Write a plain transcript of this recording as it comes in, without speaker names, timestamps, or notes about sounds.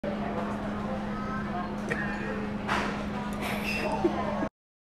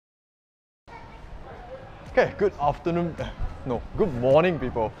Okay, good afternoon. No, good morning,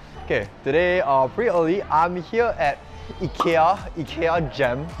 people. Okay, today pretty early. I'm here at IKEA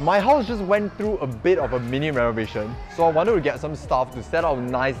Gem. My house just went through a bit of a mini renovation, so I wanted to get some stuff to set up a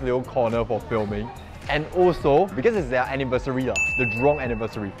nice little corner for filming. And also, because it's their anniversary, the Jurong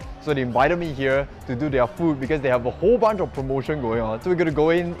anniversary, so they invited me here to do their food because they have a whole bunch of promotion going on. So we're gonna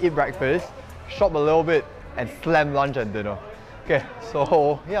go in, eat breakfast, shop a little bit, and slam lunch and dinner. Okay,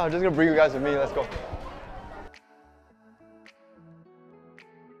 so yeah, I'm just gonna bring you guys with me. Let's go.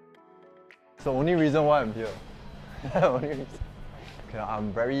 It's the only reason why I'm here. Only reason. Okay,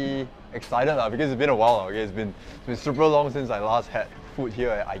 I'm very excited because it's been a while. Okay, it's been super long since I last had food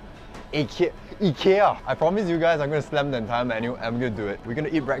here at IKEA. I promise you guys I'm gonna slam the entire menu. I'm gonna do it. We're gonna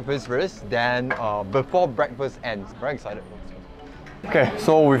eat breakfast first, then before breakfast ends. Very excited. Okay,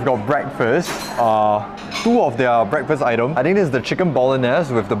 so we've got breakfast. Two of their breakfast items. I think this is the chicken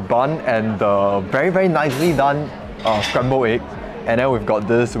bolognese with the bun and the very nicely done scrambled egg. And then we've got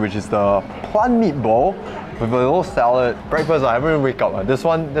this, which is the plant meatball with a little salad. Breakfast, I haven't even wake up. This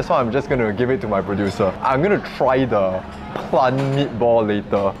one I'm just gonna give it to my producer. I'm gonna try the plant meatball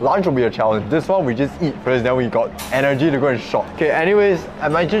later. Lunch will be a challenge. This one we just eat first, then we got energy to go and shop. Okay, anyways, I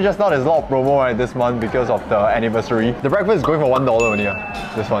mentioned just now there's a lot of promo right this month because of the anniversary. The breakfast is going for $1 only,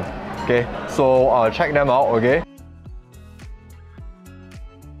 this one. Okay, so check them out, okay?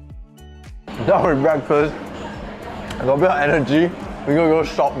 Done with breakfast. I got a bit of energy. We're gonna go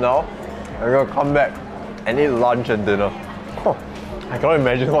shop now. We're gonna come back and eat lunch and dinner. I can't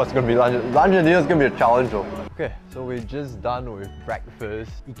imagine what's gonna be lunch. Lunch and dinner is gonna be a challenge though. Okay, so we're just done with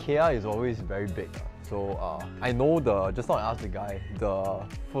breakfast. IKEA is always very big. So I know just now I asked the guy, the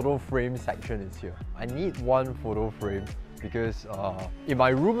photo frame section is here. I need one photo frame because in my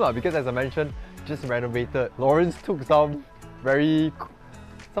room, because as I mentioned, just renovated. Lawrence took some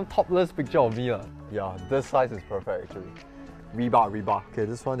topless picture of me. Yeah, this size is perfect actually. Rebar. Okay,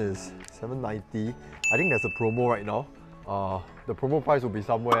 this one is $7.90. I think there's a promo right now. The promo price will be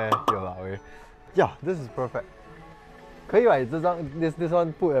somewhere here okay? Yeah, this is perfect. 可以 right? This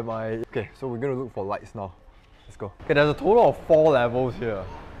one put at my... Okay, so we're gonna look for lights now. Let's go. Okay, there's a total of 4 levels here.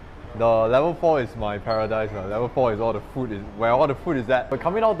 The level 4 is my paradise. Level 4 is where all the food is at. But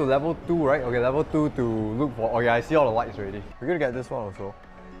coming out to level 2, right? Okay, level 2 to look for... Okay, I see all the lights already. We're gonna get this one also.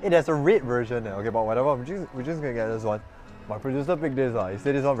 Hey, there's a red version okay, but whatever, we're just gonna get this one. My producer picked this, he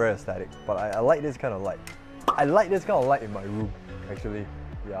said this one very aesthetic, but I like this kind of light. I like this kind of light in my room, actually.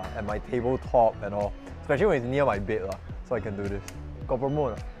 Yeah, and my tabletop and all. Especially when it's near my bed, so I can do this. Got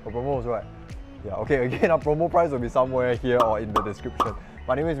promo, got promo also, right? Yeah, okay, again, our promo price will be somewhere here or in the description.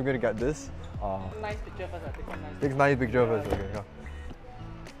 But anyways, we're gonna get this. Nice picture first, take nice picture first, okay,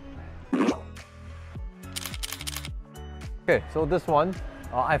 yeah. Okay, so this one,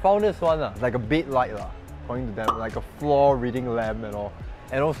 I found this one like a bed light according to them, like a floor reading lamp and all.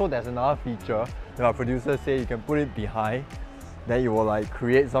 And also there's another feature that our producer said you can put it behind, then it will like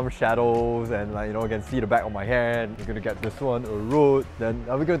create some shadows and like, you know, you can see the back of my hand. We're gonna get this one, a road. Then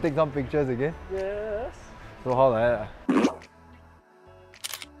are we gonna take some pictures again? Yes. So how like that?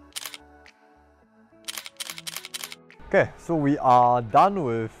 Okay, so we are done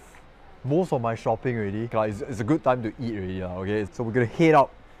with most of my shopping already. It's a good time to eat already, okay? So we're gonna head out,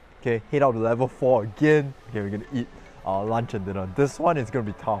 okay? Head out to level 4 again. Okay, we're gonna eat lunch and dinner. This one is gonna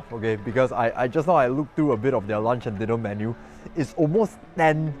be tough, okay? Because I just now I looked through a bit of their lunch and dinner menu. It's almost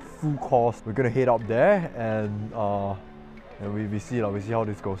 10 full course. We're gonna head up there and we see how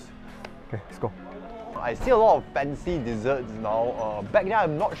this goes. Okay, let's go. I see a lot of fancy desserts now. Back then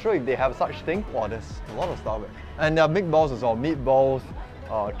I'm not sure if they have such thing. Wow, there's a lot of stuff. And there are meatballs as well. Meatballs,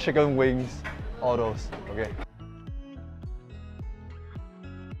 chicken wings, all those, okay.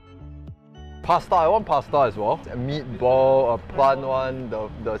 Pasta, I want pasta as well. A meatball, a plant one,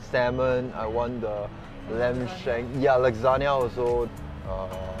 the salmon, I want the lamb shank, yeah, lasagna also,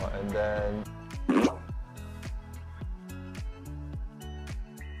 and then...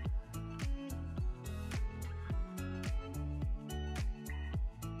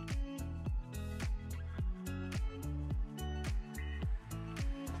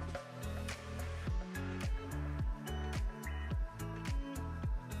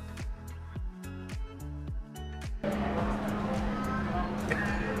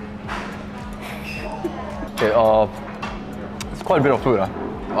 Okay, it's quite a bit of food.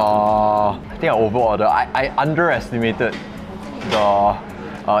 I think I over-ordered. I underestimated the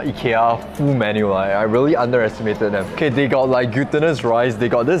IKEA full menu. I really underestimated them. Okay, they got like glutinous rice. They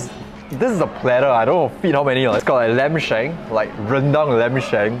got this. This is a platter. I don't know feed how many. It's got like lamb shank, like rendang lamb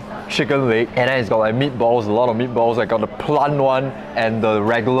shank, chicken leg, and then it's got like meatballs. A lot of meatballs. I got the plant one and the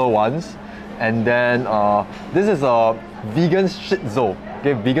regular ones. And then this is a vegan Schnitzel.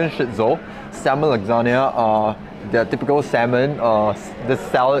 Okay, vegan Schnitzel, salmon lasagna, the typical salmon, this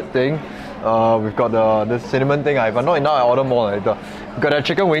salad thing. We've got the cinnamon thing. If I'm not enough, I order more later. We've got their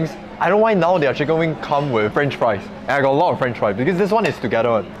chicken wings. I don't know why now their chicken wing come with French fries. And I got a lot of French fries because this one is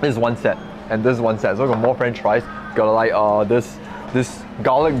together. This is one set and this is one set. So I got more French fries. Got like this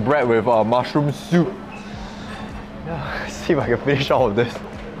garlic bread with mushroom soup. Yeah, see if I can finish all of this.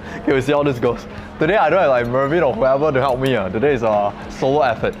 Okay, we'll see how this goes. Today I don't have like Mervin or whoever to help me. Today is a solo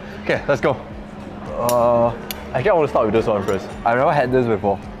effort. Okay, let's go. Actually I want to start with this one first. I've never had this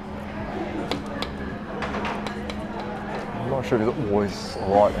before. I'm not sure if it's a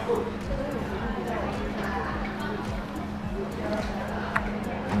lot.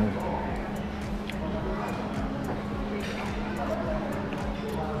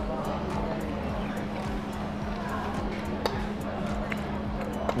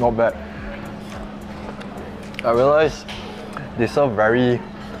 Not bad. I realized they serve very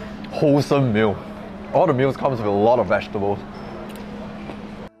wholesome meal. All the meals comes with a lot of vegetables.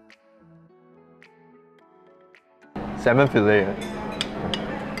 Salmon fillet.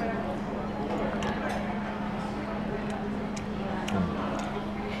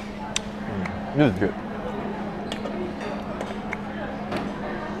 This is good.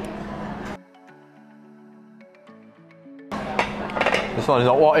 This one is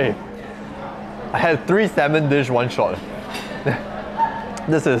not, wow, hey. I had 3 salmon dish one shot.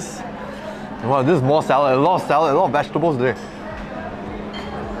 This is, wow, this is more salad, a lot of vegetables today.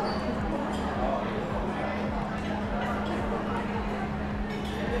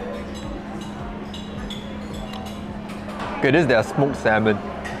 Okay, this is their smoked salmon.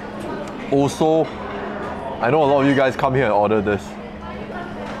 Also, I know a lot of you guys come here and order this.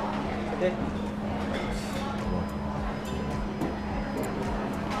 Okay.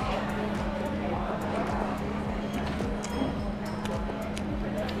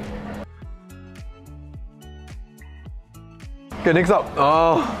 Okay, next up.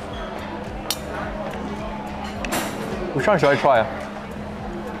 Which one should I try?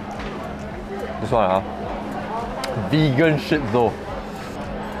 This one, vegan shit though.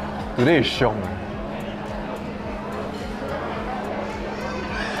 Today is xiong.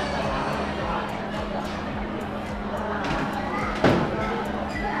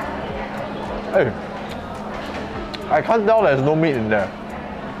 Hey, I can't tell there's no meat in there.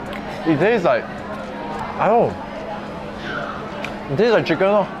 It tastes like, I don't know. It tastes like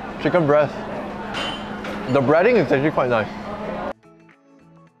chicken, chicken breast. The breading is actually quite nice.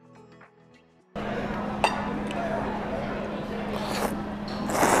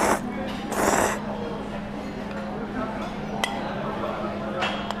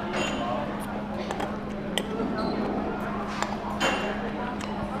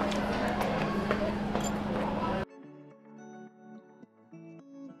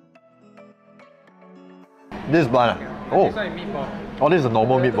 This bun. Oh. This one is meatball. Oh, this is a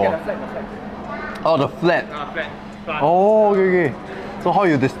normal meatball. The flat. Oh, the flat. Flat. Oh, okay. So how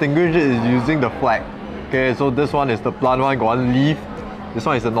you distinguish it is using the flag. Okay, so this one is the plant one, got one leaf. This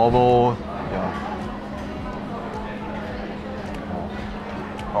one is the normal. Yeah.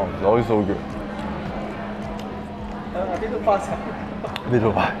 Oh, it's always so good. A bit too fast. A bit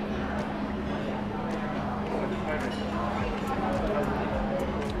too fast.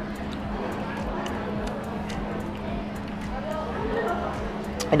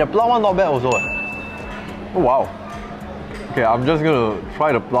 And the plant one not bad also. Oh wow. Okay, I'm just gonna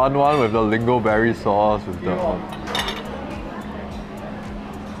try the plant one with the lingonberry sauce with the.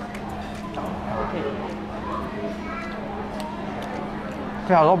 Okay,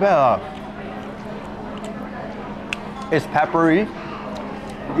 not bad. It's peppery.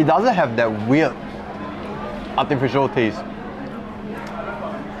 It doesn't have that weird artificial taste.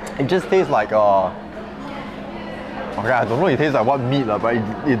 It just tastes like okay, I don't know it tastes like what meat, but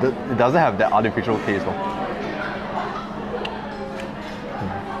it doesn't have that artificial taste.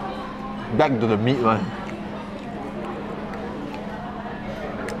 Back to the meat one.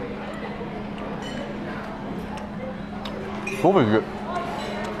 Both is good.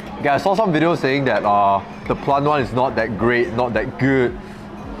 Okay, I saw some videos saying that the plant one is not that great, not that good.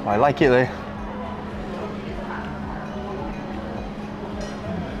 I like it, eh?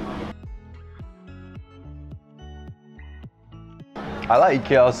 I like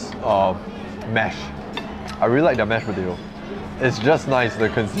IKEA's mash. I really like the mashed potato. It's just nice, the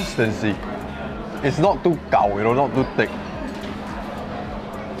consistency. It's not too gao, you know, not too thick.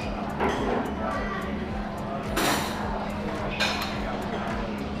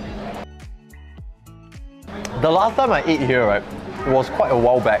 The last time I ate here, right, it was quite a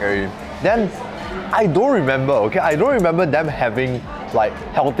while back already. Then I don't remember, okay? I don't remember them having like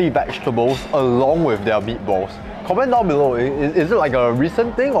healthy vegetables along with their meatballs. Comment down below, is it like a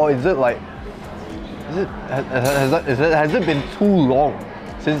recent thing or is it like, has it been too long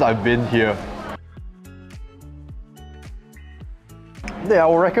since I've been here? Yeah, I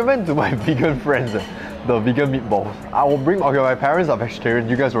will recommend to my vegan friends the vegan meatballs. I will bring, okay, my parents are vegetarian,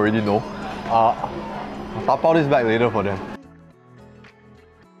 you guys already know. I'll tap out this back later for them.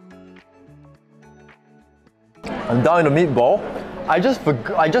 I'm down in the meatball. I just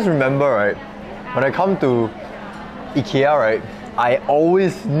remember, right, when I come to IKEA, right, I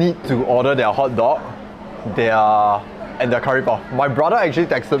always need to order their hot dog, and their curry puff. My brother actually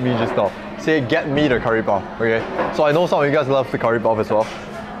texted me just now, say get me the curry puff, okay? So I know some of you guys love the curry puff as well.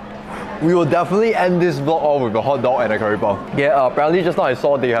 We will definitely end this vlog off with a hot dog and a curry puff. Yeah, apparently just now I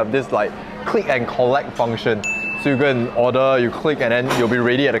saw they have this like click and collect function. So you go and order, you click and then you'll be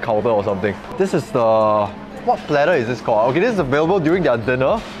ready at the counter or something. This is the, what platter is this called? Okay, this is available during their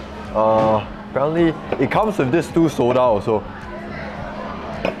dinner. Apparently it comes with this 2 soda also.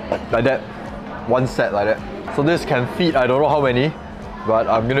 Like that, 1 set like that. So this can feed I don't know how many, but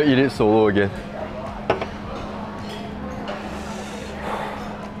I'm gonna eat it solo again.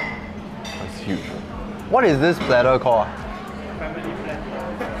 That's huge. What is this platter called? Family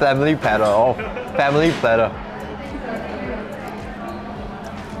Platter. Family Platter, oh, Family Platter.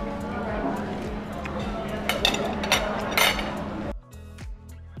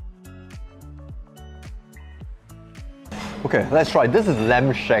 Okay, let's try. This is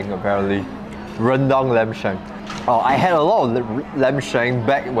lamb shank apparently. Rendang lamb shank. I had a lot of lamb shank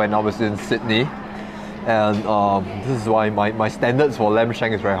back when I was in Sydney. And this is why my standards for lamb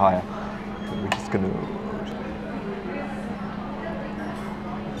shank is very high. We're just gonna...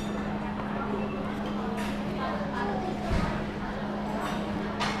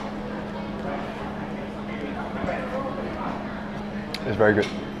 It's very good.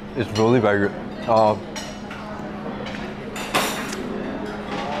 It's really very good.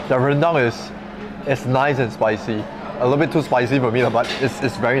 The rendang is nice and spicy. A little bit too spicy for me, but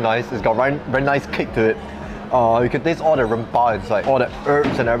it's very nice. It's got very nice kick to it. You can taste all the rempah inside, all the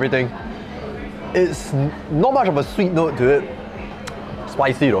herbs and everything. It's not much of a sweet note to it.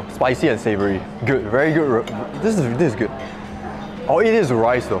 Spicy though, spicy and savory. Good, very good. This is good. I'll eat this with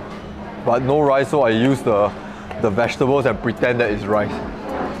rice though, but no rice, so I use the vegetables and pretend that it's rice.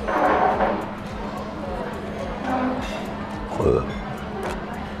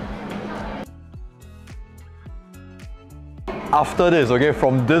 After this, okay,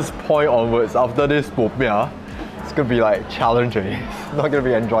 from this point onwards, after this popiah, it's gonna be like challenging. It's not gonna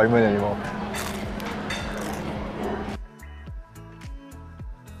be enjoyment anymore.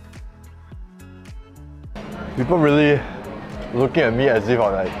 People really looking at me as if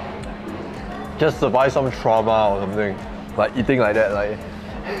I'm like just survived some trauma or something, like eating like that. Like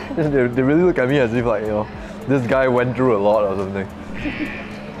they really look at me as if like, you know, this guy went through a lot or something.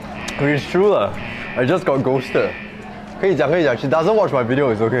 I mean, it's true lah. I just got ghosted. 可以讲 She doesn't watch my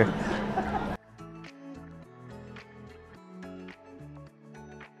video, it's okay.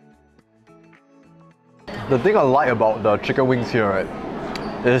 The thing I like about the chicken wings here, right,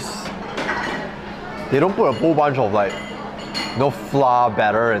 is they don't put a whole bunch of like, no flour,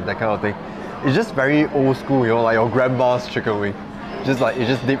 batter and that kind of thing. It's just very old school, you know, like your grandma's chicken wing. Just like, it's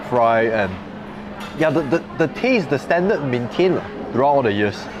just deep fried and yeah, the taste, the standard maintained throughout all the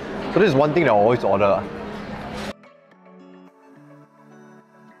years. So this is one thing that I always order.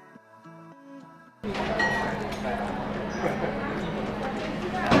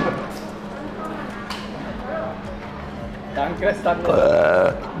 Danke, Stan.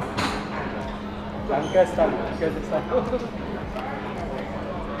 Danke, Stan. Danke, Stan.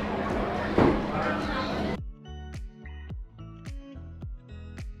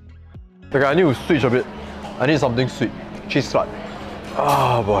 Okay, I need to switch a bit. I need something sweet. Cheese slut.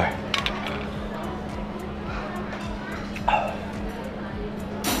 Oh boy.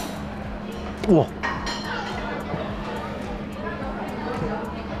 Whoa.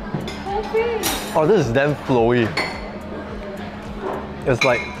 Oh, this is damn flowy. It's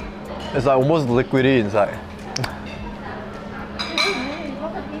like almost liquidy inside.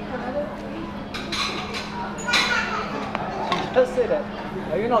 Just say that.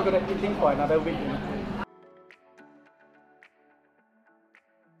 Are you not gonna eating for another week?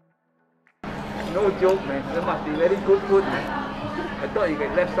 No joke, man. There must be very good food, man. I thought you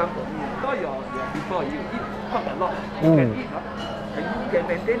can left some for me. I thought before you eat quite a lot. You can eat, and you can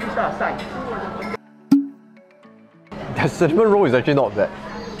maintain this size. The cinnamon roll is actually not bad,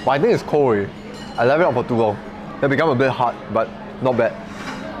 but I think it's cold already. I left it out for too long. It become a bit hard, but not bad.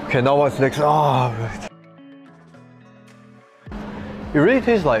 Okay, now what's next? Ah, it really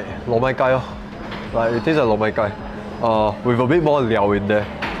tastes like lo mai gai. Like it tastes like lo mai gai, with a bit more liao in there.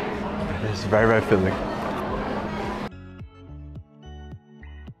 It's very, very filling.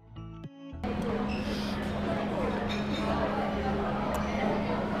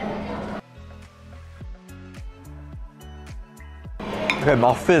 Okay,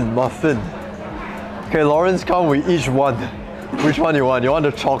 muffin. Okay, Lawrence, come with each one. Which one you want? You want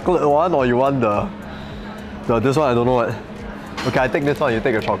the chocolate one or you want the this one? I don't know what. Okay, I take this one. You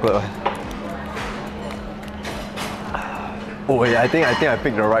take the chocolate one. Oh wait, I think I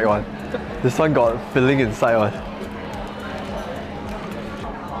picked the right one. This one got filling inside one.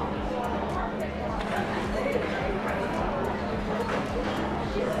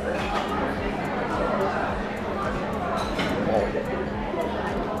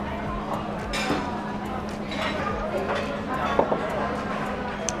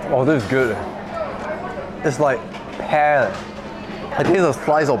 Oh, this is good. It's like pear. I think there's a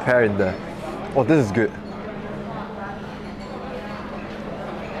slice of pear in there. Oh, this is good.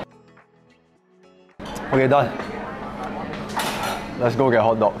 Okay, done. Let's go get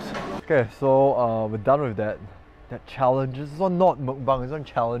hot dogs. Okay, so we're done with that challenge. This one not mukbang, this one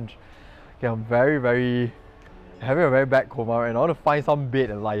challenge. Okay, I'm having a very bad coma and I want to find some bed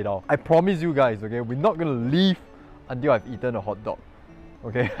and lie it off. I promise you guys, okay, we're not gonna leave until I've eaten a hot dog.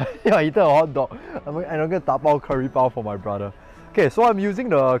 Okay, I eaten a hot dog and I'm gonna tapao curry bao for my brother. Okay, so I'm using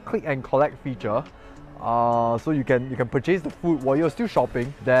the click and collect feature. So you can purchase the food while you're still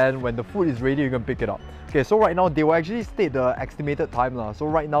shopping. Then when the food is ready, you can pick it up. Okay, so right now they will actually state the estimated time lah. So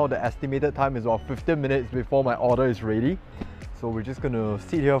right now the estimated time is about 15 minutes before my order is ready. So we're just gonna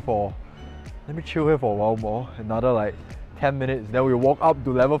sit here let me chill here for a while more. Another like 10 minutes. Then we'll walk up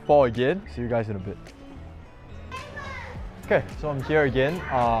to level 4 again. See you guys in a bit. Okay, so I'm here again.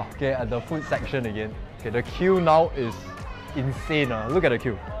 Okay, at the food section again. Okay, the queue now is insane. Look at the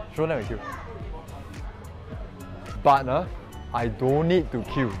queue. Show them the queue. But I don't need to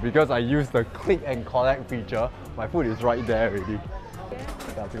queue because I use the click and collect feature. My food is right there already. Okay,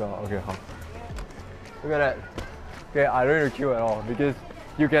 look at that. Okay, I don't need to queue at all because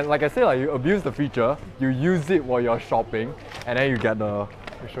you can, like I said, like, you abuse the feature, you use it while you're shopping, and then you get the.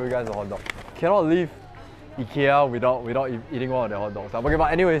 I'll show you guys the hot dog. Cannot leave IKEA without eating one of the hot dogs. Okay, but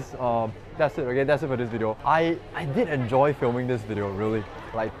anyways, that's it. Okay, that's it for this video. I did enjoy filming this video, really.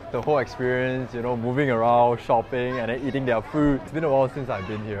 Like the whole experience, you know, moving around, shopping, and then eating their food. It's been a while since I've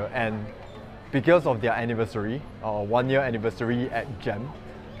been here, and because of their anniversary, 1 year anniversary at Gem,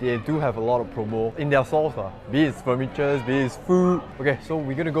 they do have a lot of promo in their stores, be it furniture, be it food. Okay, so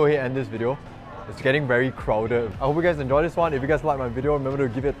we're gonna go ahead and end this video. It's getting very crowded. I hope you guys enjoyed this one. If you guys like my video, remember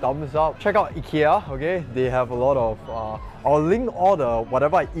to give it a thumbs up. Check out IKEA, okay? They have a lot of, I'll link all the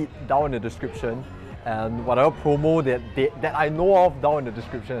whatever I eat down in the description and whatever promo that I know of down in the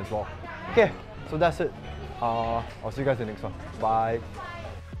description as well. Okay, so that's it. I'll see you guys in the next one. Bye.